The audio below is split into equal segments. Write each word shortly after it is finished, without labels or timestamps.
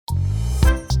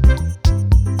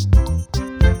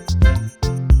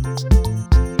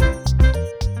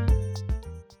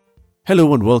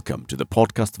Hello and welcome to the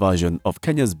podcast version of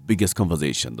Kenya's biggest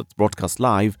conversation that's broadcast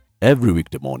live every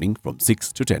weekday morning from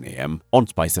 6 to 10 a.m. on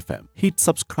Spice FM. Hit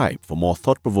subscribe for more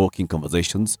thought-provoking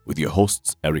conversations with your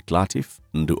hosts Eric Latif,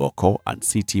 Ndu Oko and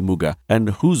CT Muga,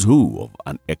 and who's who of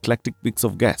an eclectic mix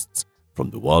of guests from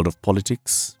the world of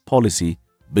politics, policy,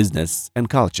 business and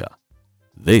culture.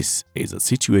 This is a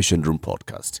Situation Room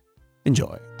podcast.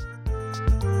 Enjoy.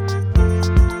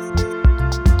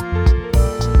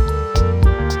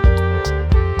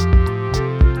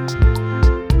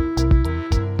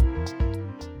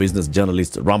 Business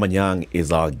journalist Ramah Nyang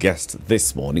is our guest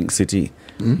this morning. City,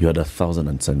 you had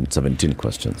 1,017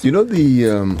 questions. You know,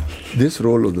 this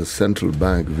role of the central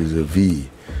bank vis-a-vis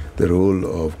the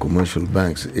role of commercial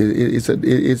banks,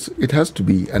 it has to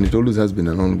be, and it always has been,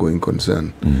 an ongoing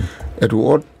concern. At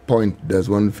what point does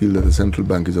one feel that the central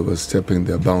bank is overstepping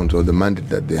their bounds or the mandate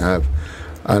that they have?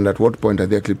 And at what point are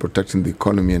they actually protecting the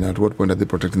economy, and at what point are they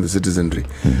protecting the citizenry?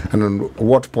 And on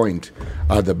what point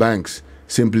are the banks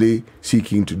simply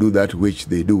seeking to do that which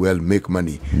they do well, make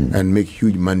money, and make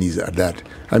huge monies at that?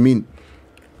 I mean,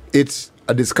 it's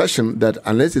a discussion that,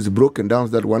 unless it's broken down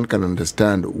so that one can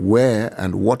understand where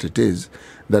and what it is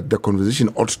that the conversation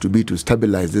ought to be to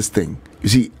stabilize this thing. You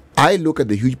see, I look at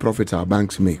the huge profits our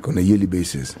banks make on a yearly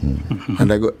basis,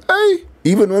 and I go, hey,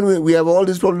 even when we have all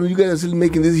these problems, you guys are still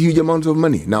making these huge amounts of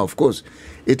money. Now, of course,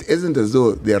 it isn't as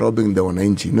though they are robbing the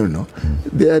wananchi. No.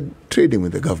 They are trading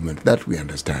with the government. That we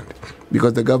understand.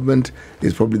 Because the government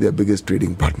is probably their biggest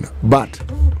trading partner. But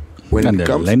when and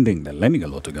they're lending a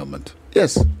lot to government.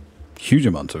 Yes. Huge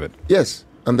amounts of it. Yes.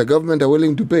 And the government are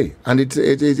willing to pay. And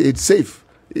it's safe.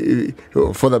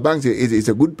 For the banks, it's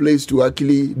a good place to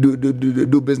actually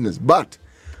do business. But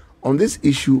on this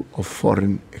issue of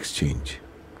foreign exchange,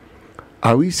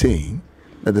 are we saying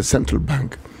that the central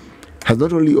bank has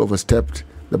not only overstepped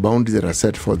the boundaries that are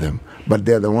set for them, but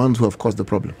they're the ones who have caused the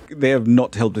problem? They have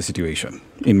not helped the situation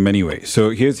in many ways. So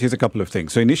here's a couple of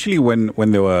things. So initially, when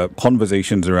there were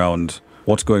conversations around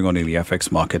what's going on in the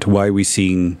FX market, why are we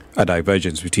seeing a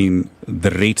divergence between the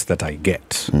rates that I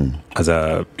get as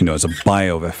a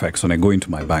buyer of FX when I go into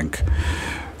my bank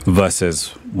versus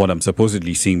what I'm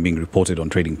supposedly seeing being reported on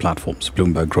trading platforms,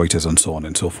 Bloomberg, Reuters, and so on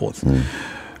and so forth.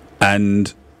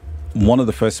 And one of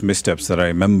the first missteps that I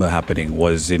remember happening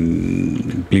was in,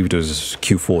 I believe it was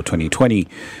Q4 2020,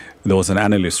 there was an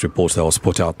analyst report that was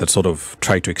put out that sort of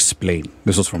tried to explain.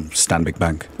 This was from Stanbic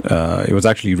Bank. It was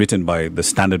actually written by the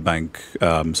Standard Bank,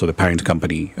 so the parent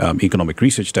company, Economic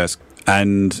Research Desk,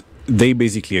 and they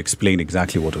basically explained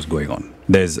exactly what was going on.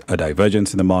 There's a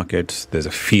divergence in the market. There's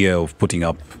a fear of putting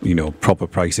up, proper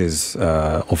prices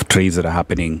of trades that are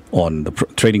happening on the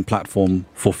trading platform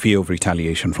for fear of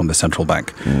retaliation from the central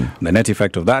bank. The net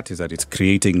effect of that is that it's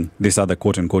creating this other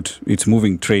quote unquote, it's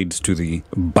moving trades to the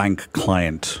bank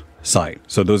client side.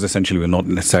 So those essentially will not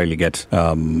necessarily get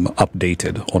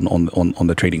updated on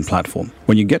the trading platform.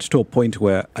 When you get to a point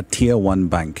where a tier one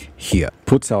bank here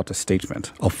puts out a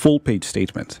statement, a full page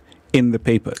statement in the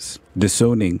papers,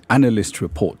 disowning analyst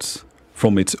reports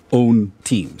from its own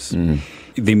teams,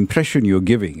 the impression you're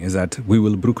giving is that we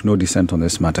will brook no dissent on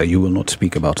this matter. You will not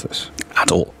speak about this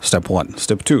at all. Step one.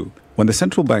 Step two. When the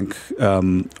central bank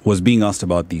was being asked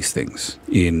about these things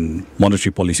in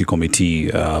Monetary Policy Committee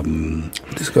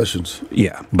discussions,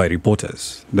 by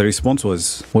reporters, the response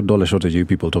was, what dollar shortage are you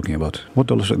people talking about? What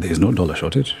dollar shortage? There is no dollar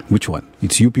shortage. Which one?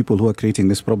 It's you people who are creating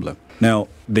this problem. Now,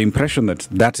 the impression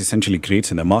that essentially creates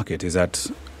in the market is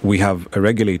that we have a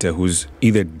regulator who's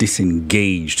either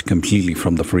disengaged completely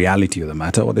from the reality of the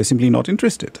matter, or they're simply not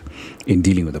interested in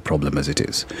dealing with the problem as it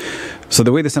is. So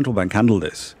the way the central bank handled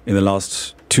this in the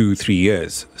last 2-3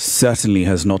 years certainly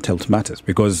has not helped matters,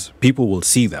 because people will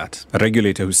see that a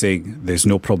regulator who's saying there's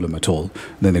no problem at all,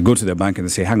 then they go to their bank and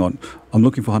they say, hang on, I'm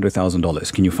looking for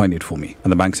 $100,000. Can you find it for me?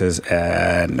 And the bank says,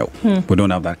 no, we don't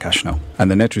have that cash now.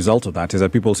 And the net result of that is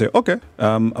that people say, okay,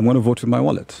 I'm going to vote with my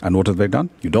wallet. And what have they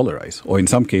done? You dollarize. Or in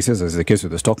some cases, as is the case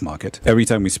with the stock market, every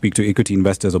time we speak to equity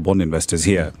investors or bond investors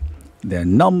here, their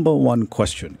number one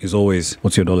question is always,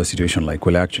 what's your dollar situation like?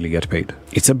 Will I actually get paid?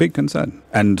 It's a big concern.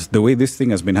 And the way this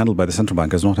thing has been handled by the central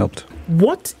bank has not helped.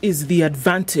 What is the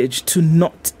advantage to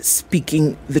not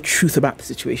speaking the truth about the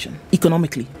situation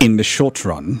economically? In the short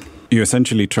run, you're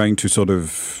essentially trying to sort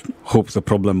of hope the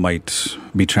problem might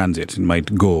be transient and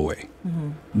might go away.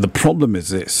 The problem is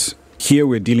this. Here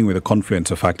we're dealing with a confluence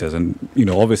of factors, and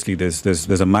obviously there's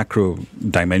a macro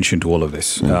dimension to all of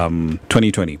this.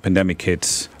 2020 pandemic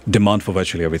hits, demand for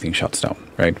virtually everything shuts down.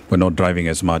 Right, we're not driving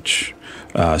as much,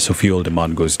 so fuel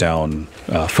demand goes down,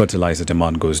 fertilizer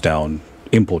demand goes down.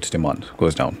 import demand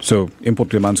goes down. So import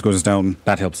demand goes down,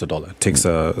 that helps the dollar. Takes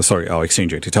our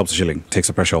exchange rate. It helps the shilling, takes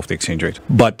the pressure off the exchange rate.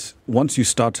 But once you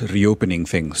start reopening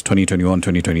things, 2021,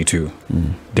 2022,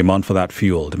 demand for that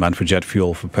fuel, demand for jet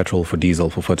fuel, for petrol, for diesel,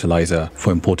 for fertilizer,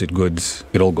 for imported goods,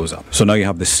 it all goes up. So now you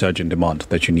have this surge in demand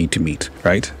that you need to meet,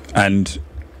 right? And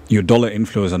your dollar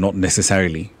inflows are not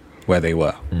necessarily where they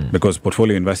were, because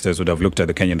portfolio investors would have looked at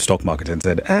the Kenyan stock market and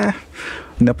said,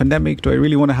 in the pandemic, do I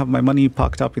really want to have my money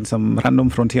parked up in some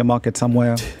random frontier market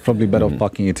somewhere? Probably better off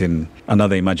parking it in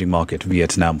another emerging market,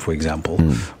 Vietnam, for example,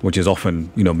 which is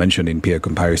often, mentioned in peer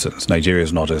comparisons. Nigeria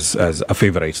is not as a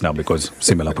favorite now because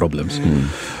similar problems.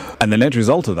 And the net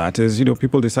result of that is,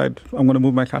 people decide, I'm going to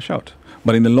move my cash out.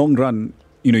 But in the long run,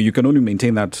 you can only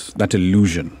maintain that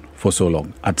illusion for so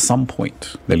long. At some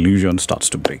point, the illusion starts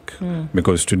to break.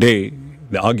 Because today,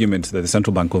 the argument that the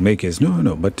central bank will make is,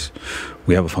 no, but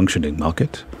we have a functioning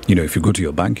market. If you go to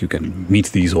your bank, you can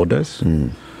meet these orders.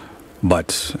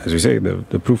 But as we say,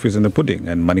 the proof is in the pudding.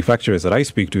 And manufacturers that I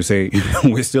speak to say,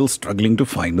 we're still struggling to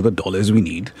find the dollars we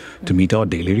need to meet our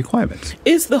daily requirements.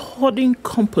 Is the hoarding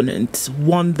component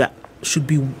one that should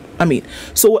be,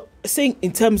 so saying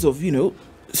in terms of,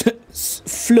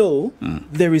 flow,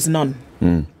 there is none.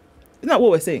 Isn't that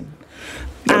what we're saying?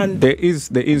 And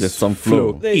there's some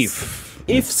flow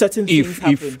if certain things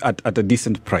happen. At a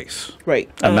decent price, right?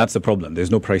 And that's the problem.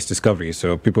 There's no price discovery,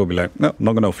 so people will be like, no, I'm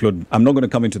not going to offload. I'm not going to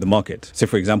come into the market. Say,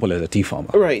 for example, as a tea farmer,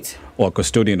 right, or a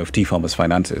custodian of tea farmers'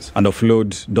 finances, and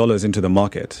offload dollars into the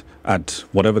market at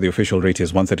whatever the official rate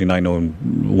is,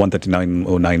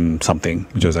 139.09 something,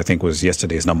 which I think was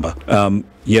yesterday's number.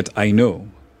 Yet I know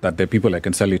that there are people I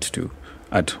can sell it to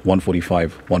at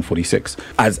 145, 146,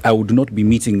 as I would not be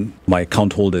meeting my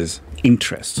account holders'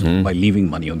 interest by leaving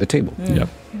money on the table.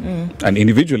 And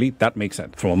individually, that makes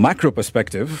sense. From a macro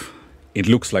perspective, it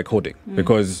looks like hoarding,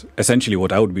 because essentially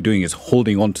what I would be doing is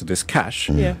holding on to this cash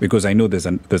because I know there's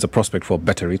a prospect for a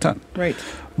better return. Right.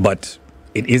 But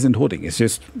it isn't hoarding. It's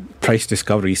just price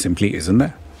discovery simply isn't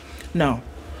there. Now,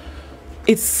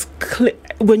 it's clear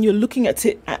when you're looking at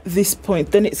it at this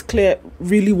point, then it's clear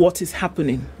really what is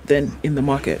happening then in the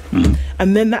market.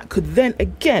 And then that could then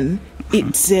again,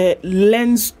 it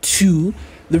lends to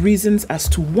the reasons as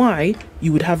to why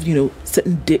you would have,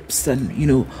 certain dips and,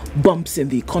 bumps in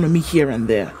the economy here and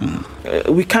there.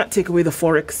 We can't take away the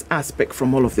Forex aspect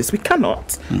from all of this. We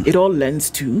cannot. It all lends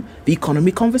to the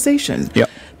economy conversation. Yep.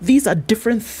 These are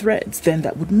different threads then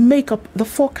that would make up the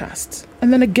forecast.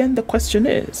 And then again, the question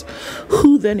is,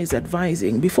 who then is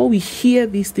advising? Before we hear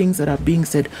these things that are being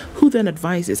said, who then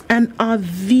advises? And are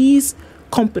these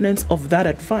components of that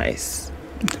advice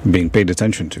being paid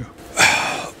attention to?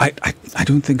 I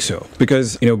don't think so,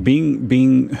 because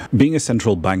being a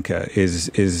central banker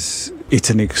it's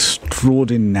an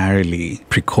extraordinarily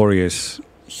precarious,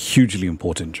 hugely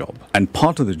important job, and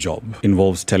part of the job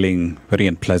involves telling very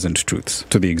unpleasant truths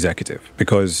to the executive,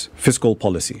 because fiscal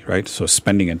policy, right, so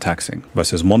spending and taxing,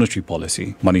 versus monetary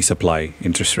policy, money supply,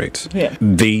 interest rates,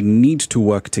 they need to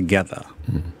work together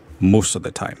most of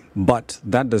the time, but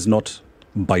that does not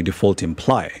by default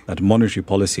imply that monetary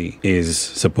policy is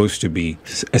supposed to be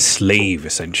a slave,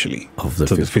 essentially,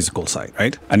 to the physical side,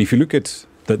 right? And if you look at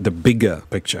the bigger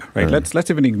picture, right,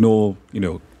 let's even ignore,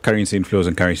 currency inflows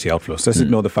and currency outflows. Let's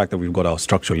ignore the fact that we've got our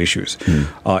structural issues.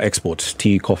 Our exports,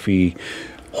 tea, coffee,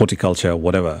 horticulture,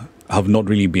 whatever, have not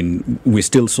really been, we're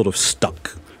still sort of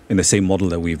stuck in the same model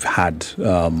that we've had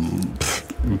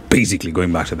basically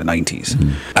going back to the 90s.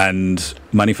 And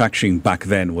manufacturing back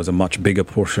then was a much bigger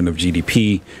portion of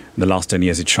GDP. In the last 10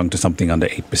 years, it shrunk to something under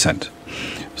 8%.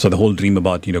 So the whole dream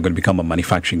about, going to become a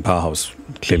manufacturing powerhouse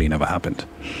clearly never happened.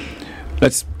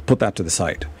 Let's put that to the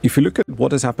side. If you look at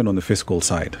what has happened on the fiscal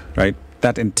side, right,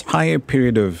 that entire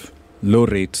period of low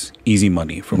rate, easy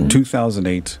money from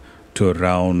 2008 to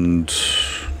around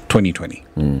 2020,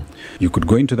 you could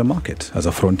go into the market as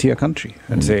a frontier country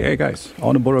and say, hey guys, I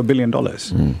want to borrow $1 billion.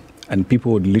 And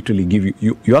people would literally give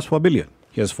you ask for $1 billion,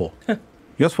 here's 4.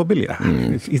 You ask for $1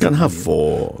 billion. You can have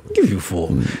 4. Give you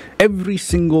 4. Every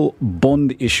single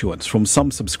bond issuance from some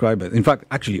subscribers, in fact,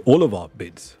 actually all of our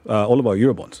bids, all of our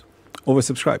Eurobonds,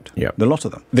 oversubscribed. A lot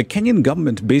of them. The Kenyan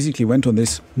government basically went on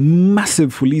this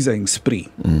massive fulizaing spree,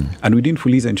 and we didn't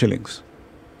fuliza in shillings.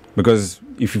 Because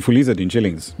if you fuliza in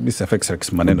shillings, this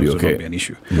FX maneno will not be an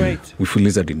issue. Right. We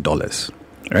fuliza in dollars,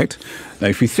 right? Now,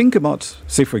 if you think about,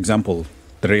 say, for example,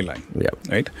 the rail line,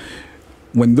 right?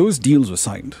 When those deals were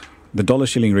signed, the dollar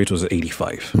shilling rate was at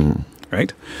 85,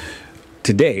 right?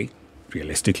 Today,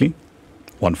 realistically,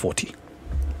 140.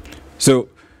 So,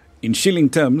 in shilling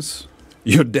terms,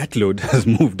 your debt load has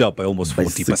moved up by almost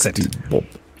 40%.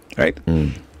 Right?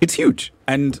 It's huge.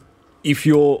 And if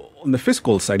you're on the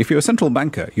fiscal side, if you're a central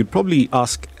banker, you'd probably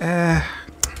ask,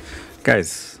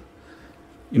 guys,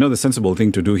 the sensible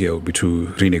thing to do here would be to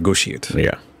renegotiate.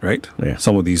 Yeah. Right? Yeah.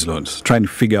 Some of these loans. Try and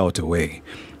figure out a way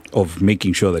of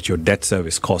making sure that your debt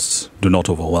service costs do not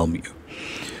overwhelm you.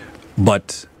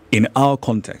 But in our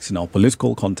context, in our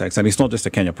political context, and it's not just a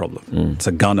Kenya problem, it's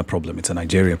a Ghana problem, it's a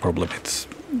Nigeria problem, it's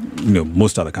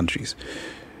most other countries.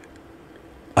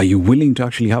 Are you willing to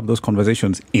actually have those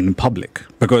conversations in public?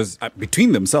 Because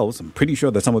between themselves, I'm pretty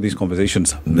sure that some of these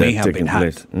conversations may have been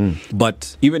had.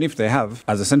 But even if they have,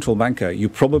 as a central banker, you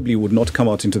probably would not come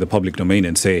out into the public domain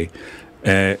and say,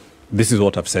 this is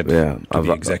what I've said to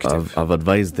the executive. I've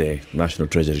advised the National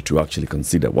Treasury to actually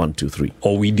consider 1, 2, 3.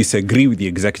 Or we disagree with the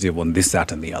executive on this,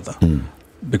 that, and the other.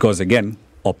 Because again,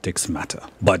 optics matter.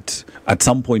 But at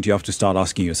some point, you have to start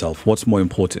asking yourself, what's more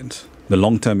important? The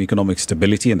long-term economic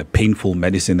stability and the painful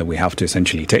medicine that we have to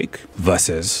essentially take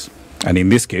versus, and in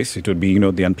this case, it would be,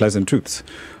 the unpleasant truths.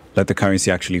 Let the currency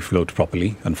actually float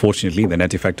properly. Unfortunately, the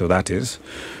net effect of that is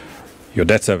your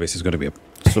debt service is going to be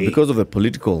So because of the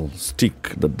political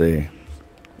stick that the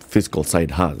fiscal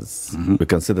side has, we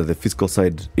can say that the fiscal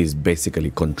side is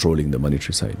basically controlling the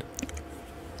monetary side.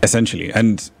 Essentially.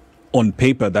 And on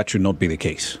paper, that should not be the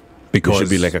case. Because it should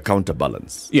be like a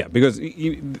counterbalance. Yeah, because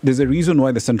there's a reason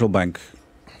why the central bank,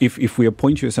 if we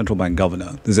appoint you a central bank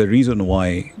governor, there's a reason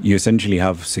why you essentially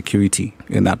have security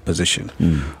in that position.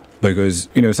 Because,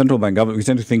 central bank governor, we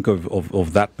tend to think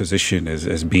of that position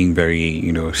as being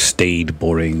very, staid,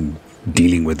 boring,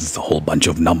 dealing with a whole bunch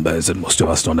of numbers and most of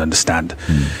us don't understand.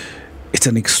 It's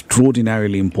an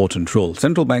extraordinarily important role.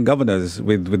 Central bank governors,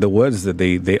 with the words that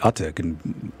they utter,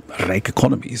 can wreck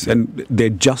economies. And they're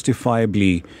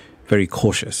justifiably very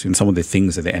cautious in some of the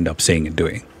things that they end up saying and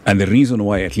doing. And the reason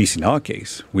why, at least in our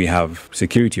case, we have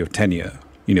security of tenure,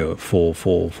 for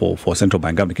central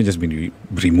bank government, can just be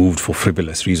removed for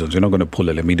frivolous reasons. You're not going to pull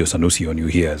a Lamido Sanusi on you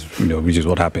here, which is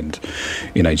what happened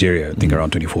in Nigeria, I think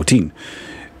around 2014.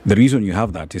 The reason you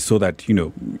have that is so that,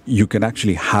 you can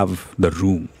actually have the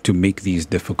room to make these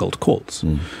difficult calls.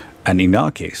 And in our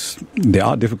case, there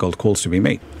are difficult calls to be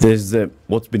made. There's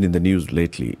what's been in the news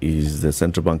lately is the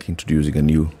central bank introducing a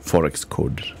new forex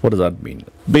code. What does that mean?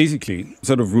 Basically,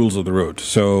 sort of rules of the road.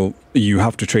 So you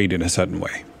have to trade in a certain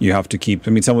way. You have to keep.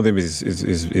 some of them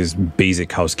is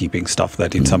basic housekeeping stuff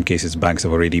that in some cases banks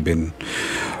have already been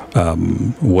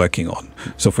working on.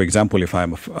 So, for example, if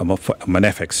I'm an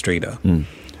FX trader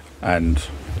and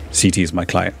CT is my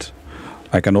client,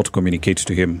 I cannot communicate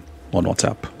to him on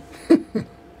WhatsApp.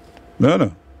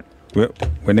 No.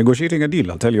 We're negotiating a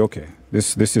deal. I'll tell you, okay,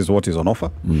 this is what is on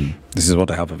offer. This is what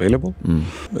I have available.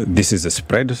 This is a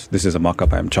spread. This is a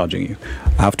markup I am charging you.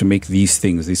 I have to make these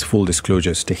things, these full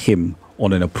disclosures to him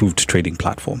on an approved trading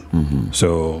platform.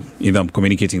 So either I'm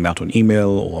communicating that on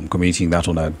email or I'm communicating that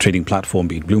on a trading platform,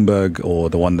 be it Bloomberg or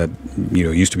the one that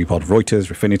used to be part of Reuters,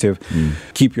 Refinitiv.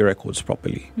 Keep your records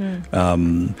properly.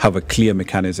 Have a clear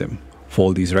mechanism for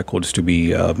all these records to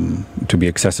be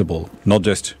accessible, not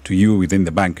just to you within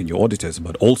the bank and your auditors,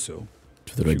 but also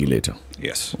to the regulator.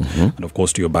 Yes, and of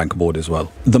course to your bank board as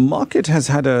well. The market has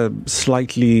had a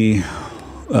slightly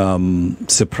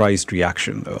surprised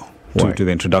reaction, though, to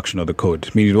the introduction of the code.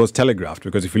 It was telegraphed,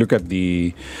 because if you look at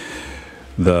the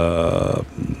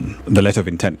letter of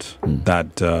intent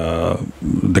that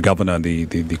the governor,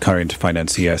 the current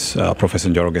finance CS, Professor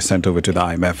Njoroge, sent over to the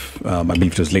IMF, I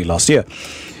believe it was late last year,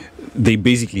 they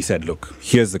basically said, look,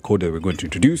 here's the code that we're going to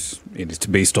introduce. It is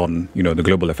based on, the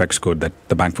global FX code that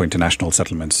the Bank for International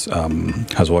Settlements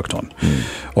has worked on,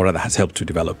 or rather has helped to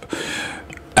develop.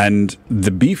 And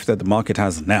the beef that the market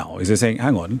has now is they're saying,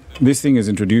 hang on, this thing is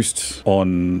introduced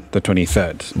on the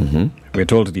 23rd. We're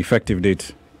told the effective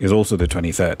date is also the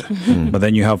 23rd. But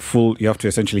then you have to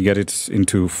essentially get it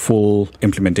into full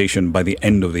implementation by the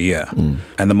end of the year.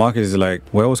 And the market is like,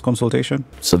 where was consultation?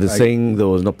 So they're saying there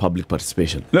was no public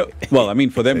participation. No, well,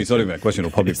 for them, it's not even a question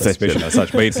of public participation as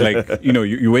such. But it's like,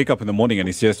 you wake up in the morning and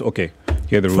it's just, okay,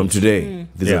 here are the rules. From today,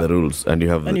 these are the rules. And you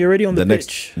have you're already on the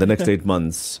pitch. The next 8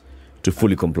 months to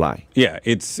fully comply. Yeah,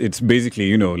 it's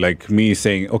basically, like me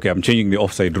saying, okay, I'm changing the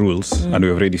offside rules and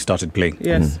we've already started playing.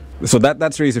 Yes. So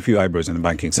that's raised a few eyebrows in the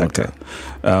banking sector.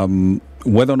 Okay.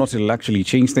 Whether or not it'll actually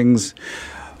change things,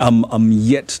 I'm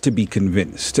yet to be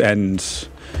convinced. And,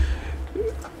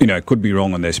 I could be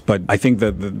wrong on this, but I think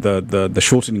that the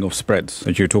shortening of spreads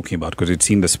that you're talking about, because it's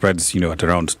seen the spreads, at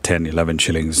around 10, 11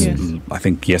 shillings. Yes. I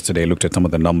think yesterday I looked at some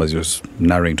of the numbers, it was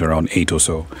narrowing to around 8 or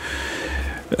so.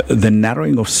 The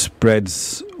narrowing of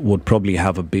spreads would probably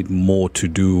have a bit more to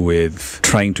do with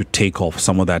trying to take off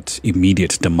some of that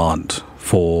immediate demand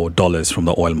for dollars from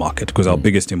the oil market, because our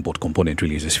biggest import component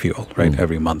really is just fuel, right,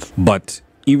 every month. But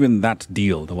even that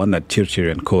deal, the one that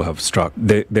Chirchir and Co. have struck,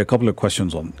 there are a couple of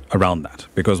questions around that,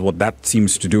 because what that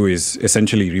seems to do is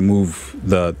essentially remove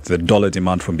the dollar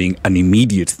demand from being an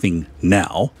immediate thing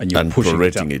now, and you're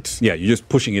pushing it. Yeah, you're just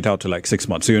pushing it out to like 6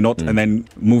 months. So you're not, and then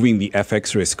moving the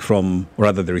FX risk from, or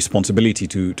rather the responsibility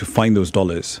to find those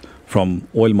dollars from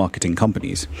oil marketing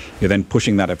companies. You're then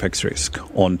pushing that FX risk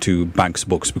onto banks'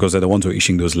 books, because they're the ones who are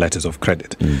issuing those letters of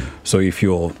credit. So if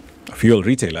you're a fuel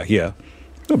retailer here,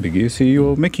 no biggie. You see,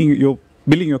 you're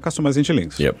billing your customers in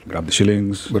shillings. Yep. Grab the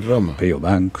shillings, But Ramah, pay your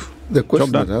bank. the question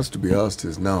Job that done. has to be asked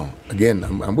is now, again,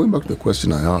 I'm going back to the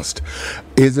question I asked.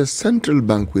 Is a central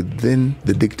bank within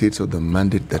the dictates of the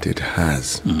mandate that it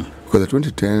has? Because the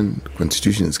 2010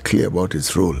 Constitution is clear about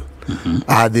its role.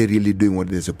 Are they really doing what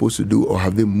they're supposed to do, or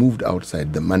have they moved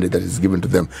outside the mandate that is given to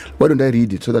them? Why don't I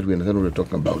read it so that we understand what we're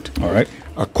talking about? All right.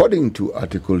 According to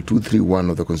Article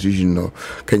 231 of the Constitution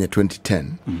of Kenya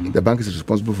 2010, the bank is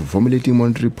responsible for formulating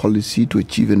monetary policy to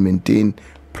achieve and maintain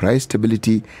price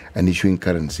stability and issuing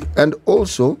currency. And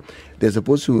also, they're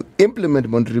supposed to implement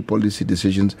monetary policy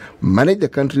decisions, manage the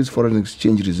country's foreign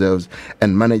exchange reserves,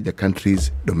 and manage the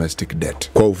country's domestic debt.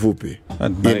 Kwa ufupi,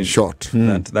 in short.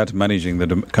 That managing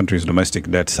the country's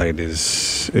domestic debt side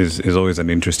is always an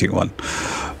interesting one.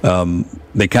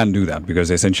 They can do that because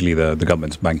they're essentially the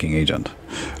government's banking agent.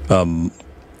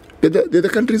 They're the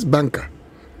country's banker.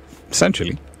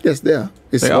 Essentially. Yes, they are.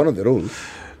 It's They one are. of the roles.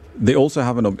 They also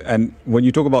have and when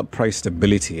you talk about price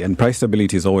stability, and price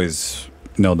stability is always,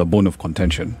 the bone of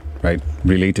contention, right,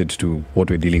 related to what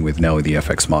we're dealing with now in the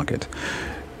FX market.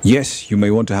 Yes, you may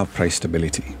want to have price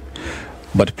stability,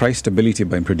 but price stability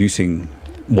by producing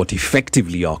what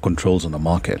effectively are controls on the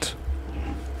market,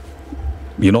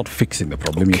 you're not fixing the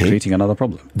problem, Okay. you're creating another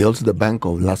problem. They're also the bank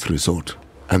of last resort,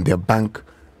 and they're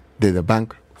the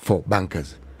bank for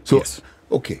bankers. So, Yes.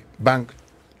 okay, bank,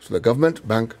 so the government,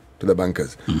 bank to the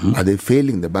bankers. Are they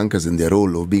failing the bankers in their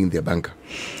role of being their banker?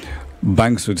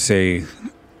 Banks would say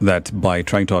that by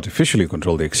trying to artificially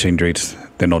control the exchange rates,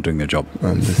 they're not doing their job.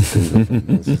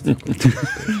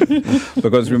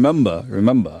 Because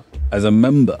remember, as a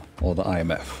member of the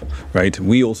IMF, right,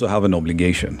 we also have an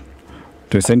obligation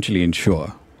to essentially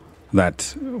ensure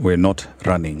that we're not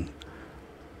running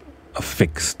a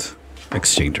fixed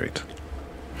exchange rate.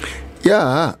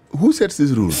 Yeah, who sets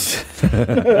these rules?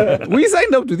 We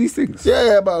signed up to these things.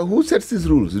 Yeah, but who sets these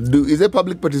rules? Is there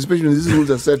public participation? These rules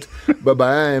are set by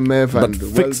IMF But and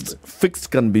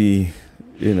fixed can be,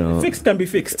 Fixed can be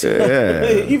fixed.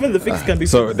 Yeah. Even the fixed can be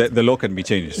So fixed. the law can be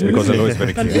changed because the law is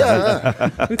very clear.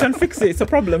 Yeah, We can fix it. It's a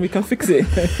problem. We can fix it.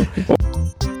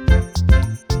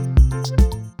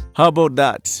 How about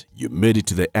that? You made it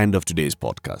to the end of today's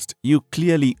podcast. You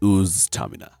clearly ooze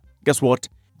stamina. Guess what?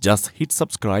 Just hit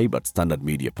subscribe at Standard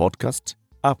Media Podcast,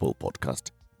 Apple Podcast,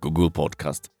 Google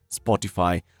Podcast,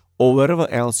 Spotify, or wherever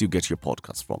else you get your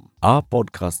podcasts from. Our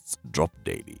podcasts drop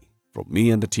daily. From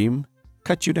me and the team,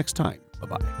 catch you next time.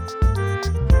 Bye-bye.